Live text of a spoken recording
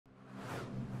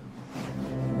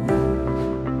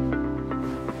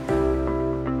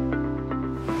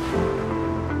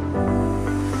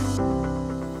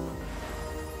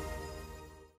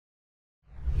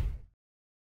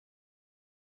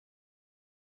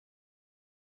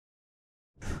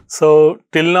So,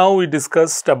 till now we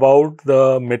discussed about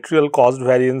the material cost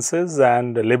variances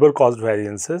and labor cost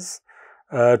variances.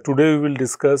 Today we will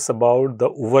discuss about the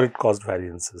overhead cost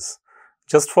variances.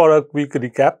 Just for a quick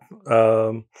recap,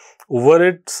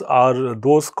 overheads are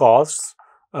those costs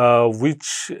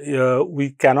which we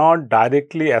cannot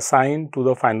directly assign to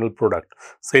the final product.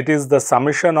 So, it is the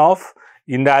summation of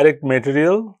indirect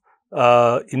material,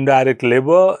 indirect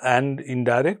labor and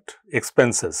indirect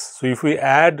expenses. So, if we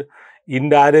add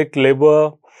indirect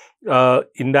labor,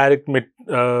 indirect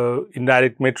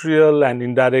material and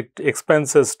indirect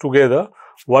expenses together,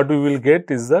 what we will get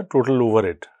is the total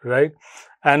overhead, right?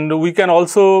 And we can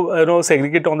also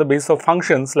segregate on the basis of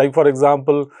functions, like for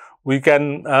example, we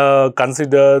can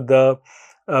consider the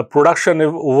production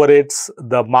overheads,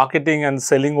 the marketing and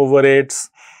selling overheads,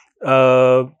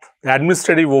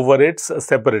 administrative overheads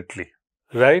separately,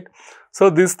 right? So,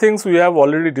 these things we have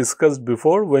already discussed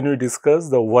before when we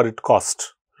discussed the overhead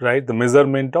cost, right, the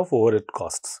measurement of overhead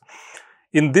costs.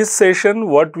 In this session,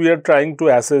 what we are trying to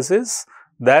assess is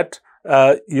that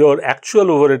your actual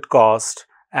overhead cost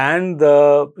and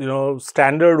the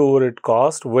standard overhead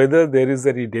cost, whether there is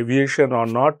any deviation or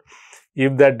not,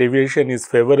 if that deviation is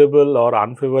favorable or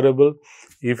unfavorable.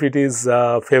 If it is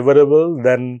favorable,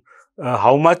 then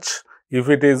how much? If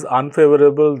it is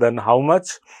unfavorable, then how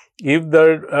much? If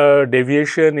the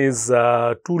deviation is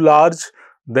too large,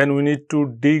 then we need to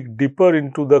dig deeper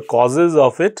into the causes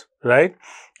of it, right,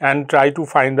 and try to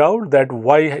find out that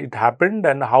why it happened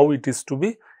and how it is to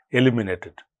be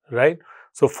eliminated, right.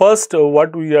 So, first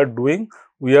what we are doing,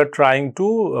 we are trying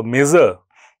to measure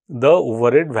the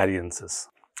overhead variances.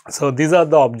 So, these are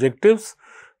the objectives: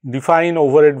 define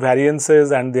overhead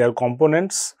variances and their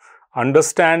components,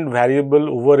 understand variable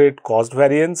overhead cost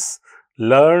variance,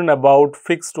 learn about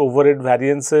fixed overhead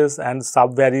variances and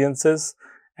sub-variances,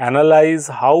 analyze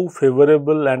how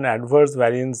favorable and adverse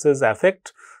variances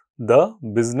affect the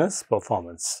business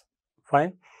performance.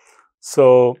 Fine.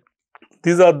 So,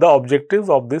 these are the objectives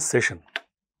of this session.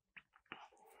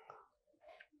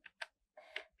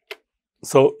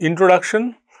 So,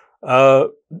 introduction.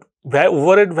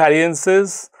 Overhead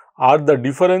variances are the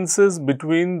differences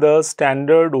between the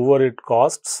standard overhead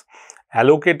costs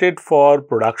allocated for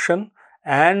production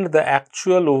and the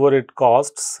actual overhead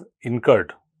costs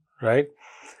incurred, right.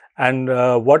 And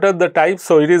what are the types?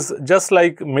 So, it is just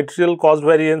like material cost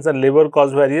variance and labor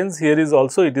cost variance, here is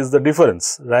also it is the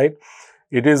difference, right.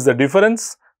 It is the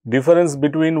difference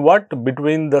between what?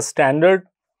 Between the standard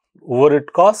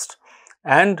overhead cost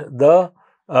and the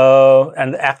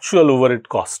actual overhead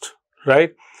cost,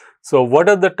 right. So, what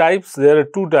are the types? There are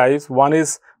two types. One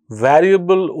is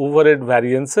variable overhead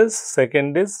variances,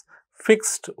 second is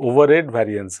fixed overhead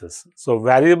variances. So,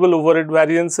 variable overhead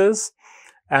variances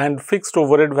and fixed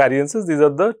overhead variances, these are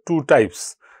the two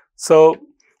types. So,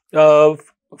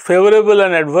 favorable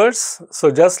and adverse.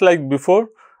 So, just like before,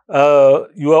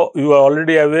 you are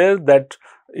already aware that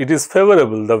it is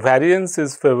favorable, the variance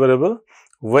is favorable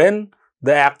when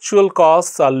the actual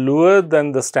costs are lower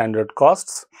than the standard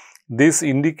costs. This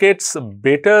indicates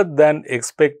better than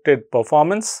expected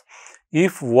performance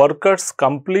if workers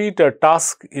complete a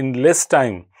task in less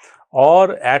time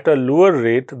or at a lower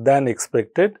rate than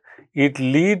expected. It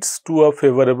leads to a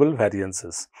favorable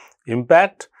variances.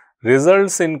 Impact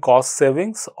results in cost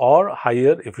savings or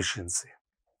higher efficiency.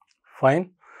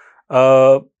 Fine.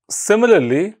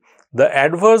 Similarly, the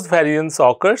adverse variance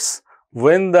occurs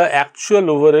when the actual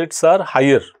overheads are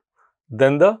higher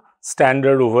than the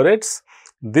standard overheads.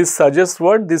 This suggests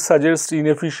what? This suggests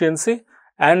inefficiency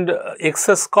and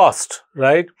excess cost,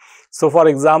 right. So, for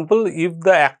example, if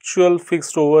the actual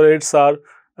fixed overheads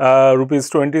are rupees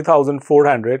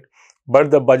 20,400,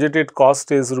 but the budgeted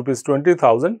cost is rupees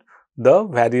 20,000, the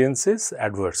variance is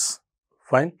adverse.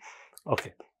 Fine.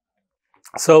 Okay.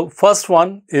 So, first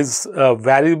one is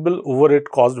variable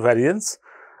overhead cost variance,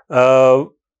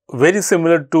 very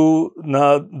similar to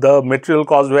the material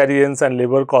cost variance and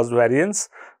labor cost variance.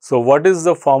 So, what is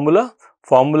the formula?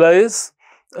 Formula is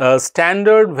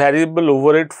standard variable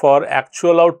overhead for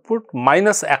actual output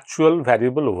minus actual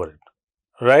variable overhead,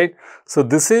 right. So,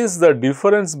 this is the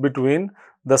difference between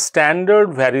the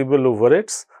standard variable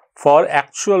overheads for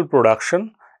actual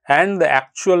production and the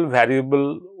actual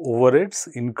variable overheads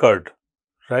incurred,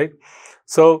 right.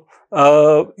 So,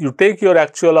 you take your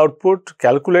actual output,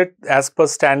 calculate as per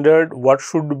standard what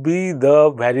should be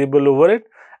the variable overhead,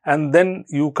 and then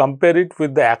you compare it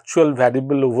with the actual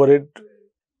variable overhead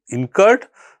incurred.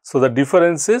 So, the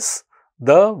difference is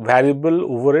the variable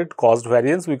overhead cost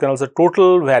variance. We can also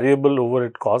total variable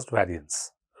overhead cost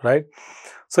variance, right.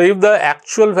 So, if the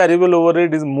actual variable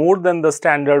overhead is more than the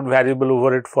standard variable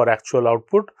overhead for actual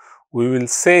output, we will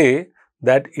say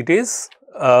that it is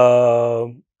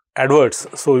adverse.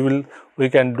 So we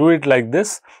can do it like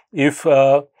this. If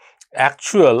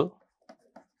actual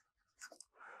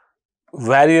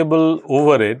variable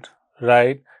overhead,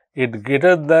 right, it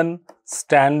greater than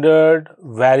standard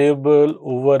variable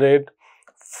overhead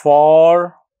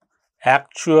for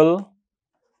actual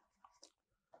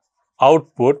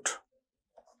output,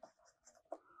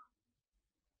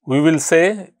 we will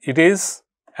say it is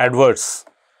adverse,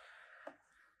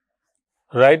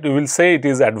 right? We will say it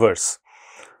is adverse.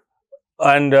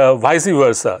 And vice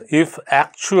versa, if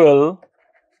actual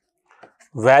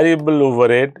variable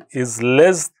overhead is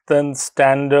less than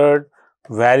standard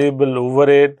variable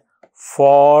overhead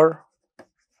for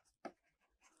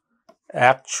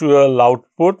actual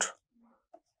output,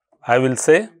 I will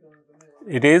say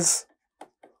it is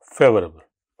favorable.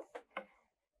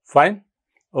 Fine.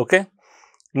 Okay.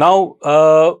 Now,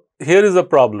 here is a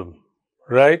problem,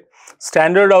 right?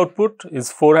 Standard output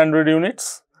is 400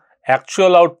 units,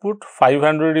 actual output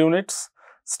 500 units,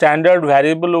 standard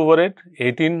variable overhead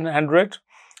 1800,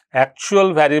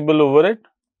 actual variable overhead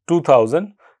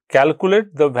 2000.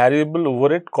 Calculate the variable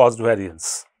overhead cost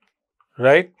variance,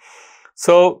 right?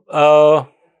 So,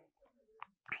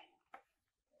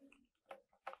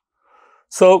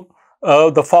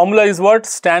 the formula is what?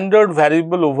 Standard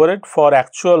variable overhead for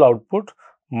actual output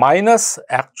minus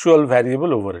actual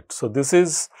variable overhead. So, this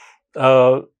is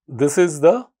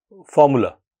the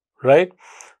formula, right?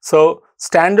 So,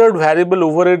 standard variable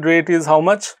overhead rate is how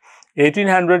much?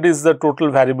 1800 is the total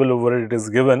variable overhead it is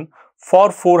given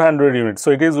for 400 units.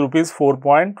 So, it is rupees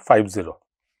 4.50,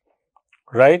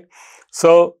 right?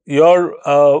 So, your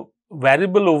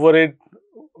variable overhead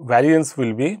variance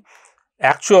will be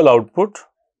actual output,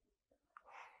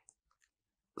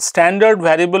 standard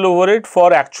variable overhead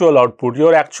for actual output.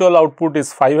 Your actual output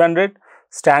is 500,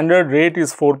 standard rate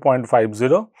is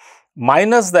 4.50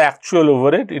 minus the actual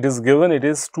overhead, it is given, it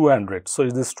is 200. So,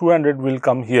 this 200 will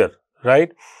come here,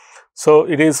 right? So,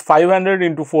 it is 500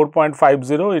 into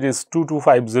 4.50, it is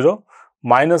 2250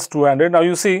 minus 200. Now,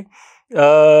 you see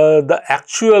the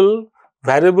actual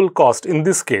variable cost, in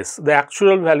this case, the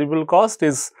actual variable cost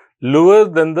is lower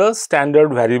than the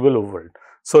standard variable overhead.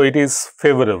 So, it is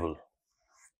favorable,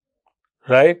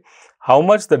 right? How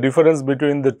much? The difference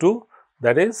between the two,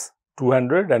 that is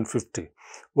 250.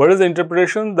 What is the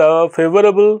interpretation? The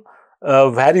favorable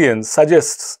variance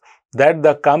suggests that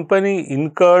the company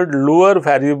incurred lower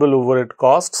variable overhead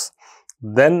costs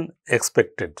than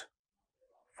expected.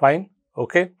 Fine,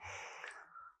 okay.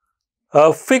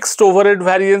 Fixed overhead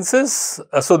variances.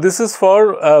 So, this is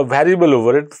for variable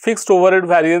overhead. Fixed overhead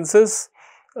variances,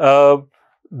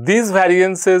 these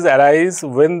variances arise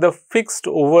when the fixed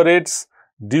overheads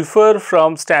differ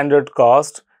from standard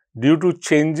cost due to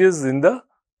changes in the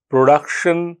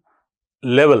production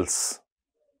levels,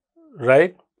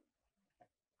 right?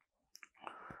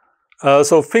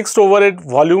 So, fixed overhead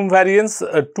volume variance,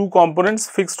 two components,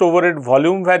 fixed overhead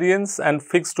volume variance and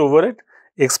fixed overhead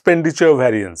expenditure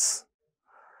variance.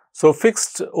 So,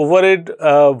 fixed overhead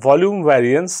volume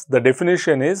variance, the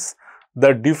definition is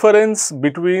the difference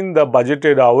between the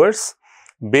budgeted hours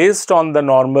based on the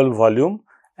normal volume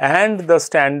and the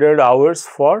standard hours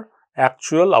for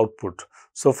actual output.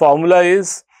 So, formula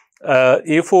is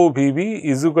FOBV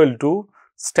is equal to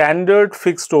standard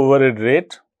fixed overhead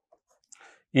rate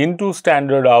into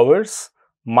standard hours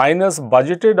minus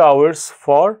budgeted hours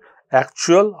for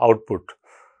actual output.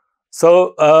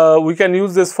 So, we can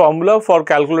use this formula for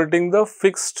calculating the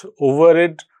fixed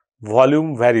overhead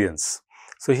volume variance.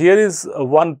 So, here is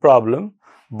one problem.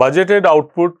 Budgeted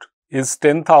output is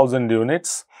 10,000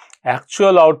 units,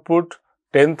 actual output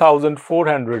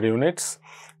 10,400 units,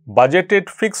 budgeted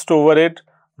fixed overhead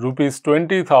rupees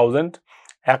 20,000,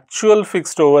 actual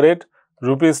fixed overhead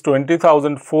rupees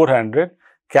 20,400.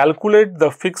 Calculate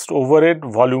the fixed overhead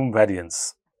volume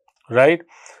variance, right?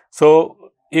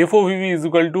 So, FOVV is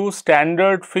equal to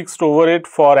standard fixed overhead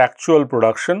for actual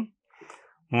production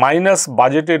minus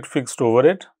budgeted fixed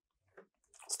overhead,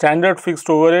 standard fixed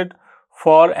overhead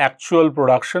for actual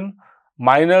production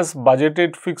minus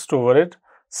budgeted fixed overhead.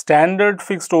 Standard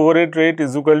fixed overhead rate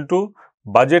is equal to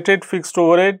budgeted fixed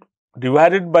overhead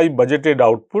divided by budgeted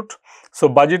output. So,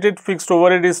 budgeted fixed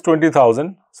overhead is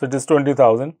 20,000. So, it is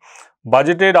 20,000.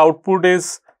 Budgeted output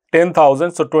is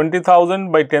 10,000. So,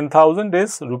 20,000 by 10,000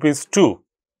 is rupees 2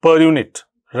 per unit,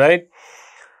 right?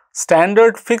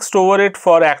 Standard fixed overhead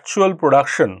for actual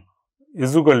production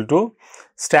is equal to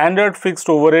standard fixed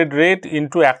overhead rate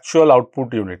into actual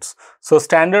output units. So,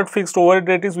 standard fixed overhead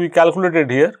rate is we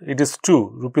calculated here, it is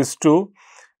 2 rupees 2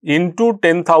 into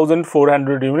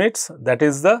 10,400 units, that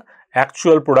is the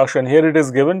actual production. Here it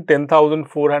is given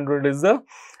 10,400 is the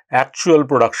actual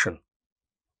production.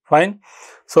 Fine.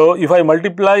 So, if I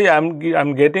multiply, I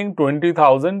am getting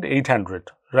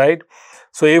 20,800, right.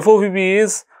 So, FOBP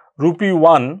is rupee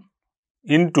 1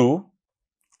 into,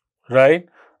 right,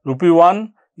 rupee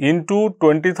 1 into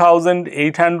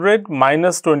 20,800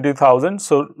 minus 20,000.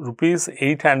 So, rupees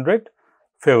 800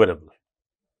 favorable.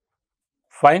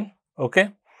 Fine.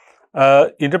 Okay.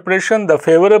 Interpretation: the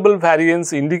favorable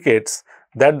variance indicates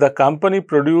that the company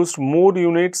produced more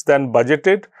units than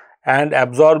budgeted and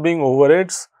absorbing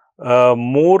overheads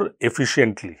more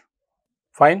efficiently.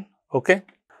 Fine. Okay.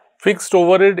 Fixed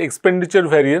overhead expenditure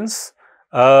variance,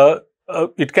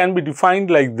 it can be defined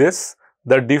like this: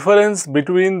 the difference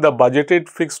between the budgeted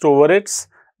fixed overheads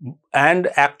and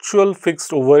actual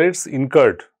fixed overheads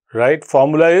incurred, right.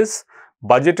 Formula is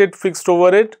budgeted fixed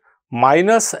overhead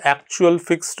minus actual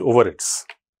fixed overheads.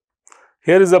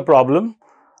 Here is a problem.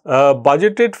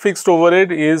 Budgeted fixed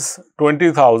overhead is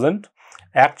 20,000,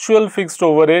 actual fixed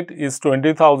overhead is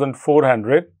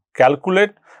 20,400.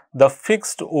 Calculate the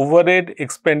fixed overhead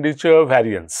expenditure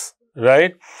variance,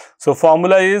 right. So,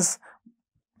 formula is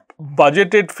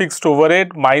budgeted fixed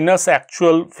overhead minus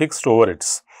actual fixed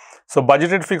overheads. So,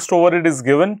 budgeted fixed overhead is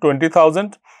given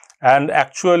 20,000 and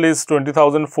actual is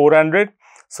 20,400.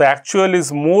 So, actual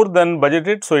is more than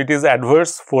budgeted, so it is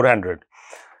adverse 400.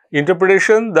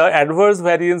 Interpretation: the adverse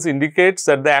variance indicates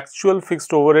that the actual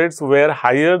fixed overheads were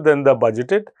higher than the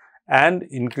budgeted and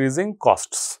increasing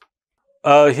costs.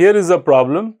 Here is a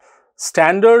problem.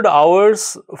 Standard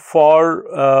hours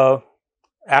for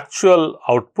actual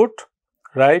output,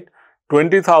 right,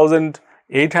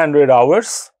 20,800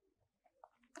 hours.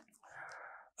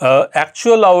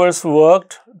 Actual hours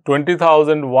worked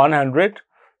 20,100.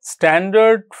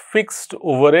 Standard fixed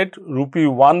overhead rupee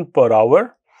 1 per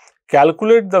hour.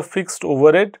 Calculate the fixed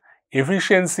overhead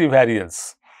efficiency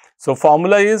variance. So,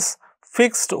 formula is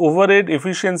fixed overhead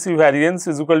efficiency variance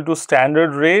is equal to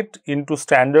standard rate into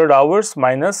standard hours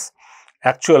minus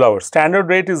actual hours. Standard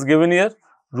rate is given here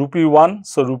rupee 1.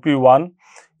 So, rupee 1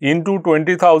 into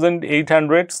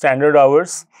 20,800 standard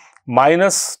hours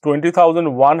minus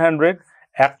 20,100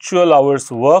 actual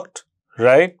hours worked,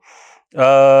 right.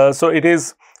 So, it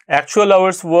is actual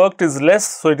hours worked is less,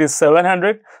 so it is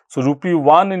 700. So, rupee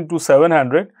 1 into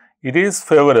 700, it is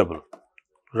favorable,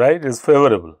 right, it is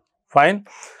favorable. Fine.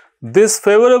 This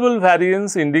favorable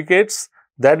variance indicates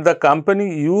that the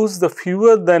company used the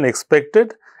fewer than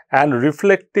expected and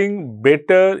reflecting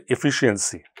better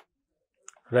efficiency,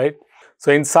 right.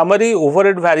 So, in summary,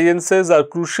 overhead variances are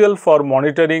crucial for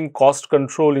monitoring cost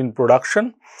control in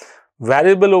production.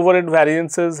 Variable overhead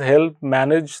variances help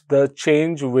manage the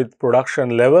change with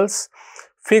production levels.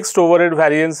 Fixed overhead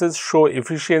variances show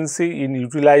efficiency in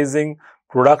utilizing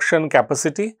production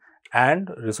capacity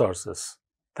and resources.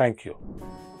 Thank you.